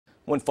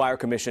One fire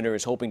commissioner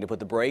is hoping to put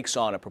the brakes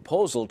on a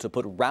proposal to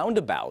put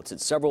roundabouts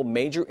at several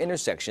major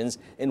intersections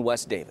in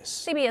West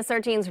Davis. CBS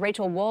 13's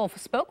Rachel Wolf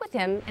spoke with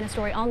him in a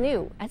story all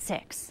new at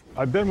 6.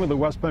 I've been with the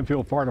West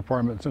Penfield Fire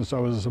Department since I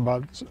was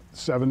about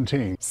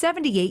 17.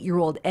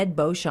 78-year-old Ed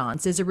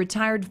Beauchamp is a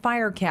retired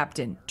fire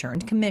captain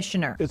turned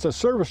commissioner. It's a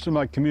service to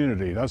my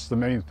community. That's the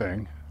main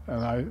thing,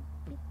 and I'm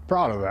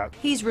proud of that.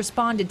 He's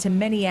responded to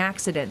many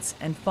accidents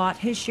and fought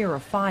his share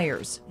of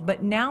fires,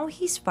 but now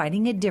he's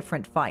fighting a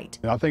different fight.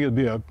 I think it'd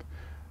be a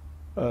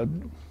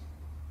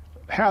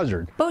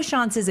hazard.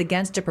 Beauchamp is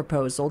against a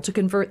proposal to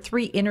convert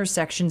 3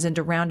 intersections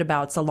into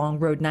roundabouts along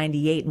Road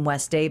 98 in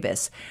West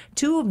Davis.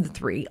 2 of the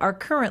 3 are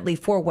currently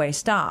 4-way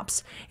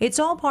stops. It's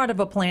all part of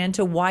a plan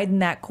to widen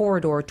that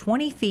corridor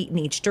 20 feet in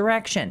each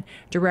direction.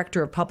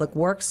 Director of Public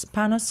Works,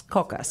 Panos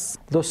Kokas.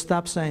 Those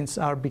stop signs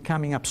are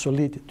becoming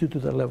obsolete due to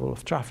the level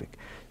of traffic.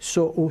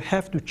 So we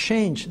have to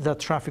change that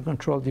traffic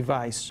control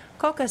device.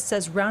 Kokas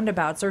says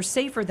roundabouts are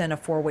safer than a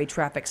 4-way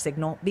traffic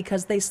signal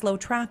because they slow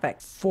traffic.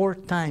 4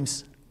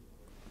 times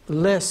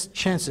less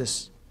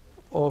chances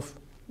of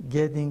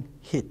getting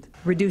hit.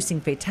 Reducing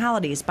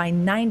fatalities by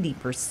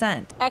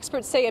 90%.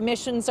 Experts say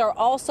emissions are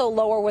also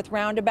lower with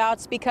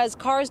roundabouts because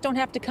cars don't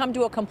have to come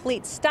to a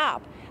complete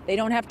stop. They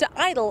don't have to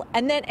idle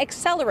and then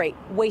accelerate,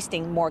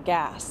 wasting more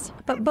gas.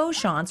 But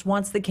Beauchamp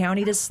wants the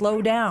county to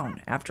slow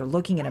down after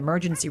looking at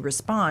emergency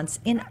response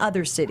in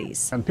other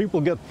cities. And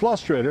people get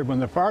frustrated when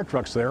the fire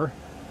truck's there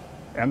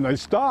and they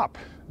stop.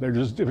 It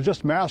was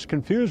just mass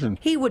confusion.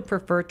 He would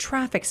prefer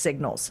traffic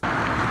signals.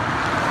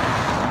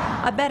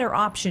 A better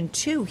option,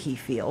 too, he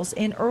feels,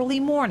 in early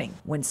morning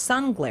when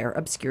sun glare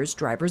obscures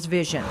drivers'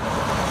 vision.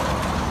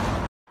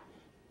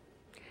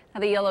 Now,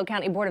 the Yolo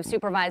County Board of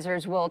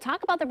Supervisors will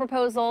talk about the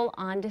proposal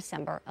on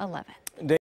December 11th.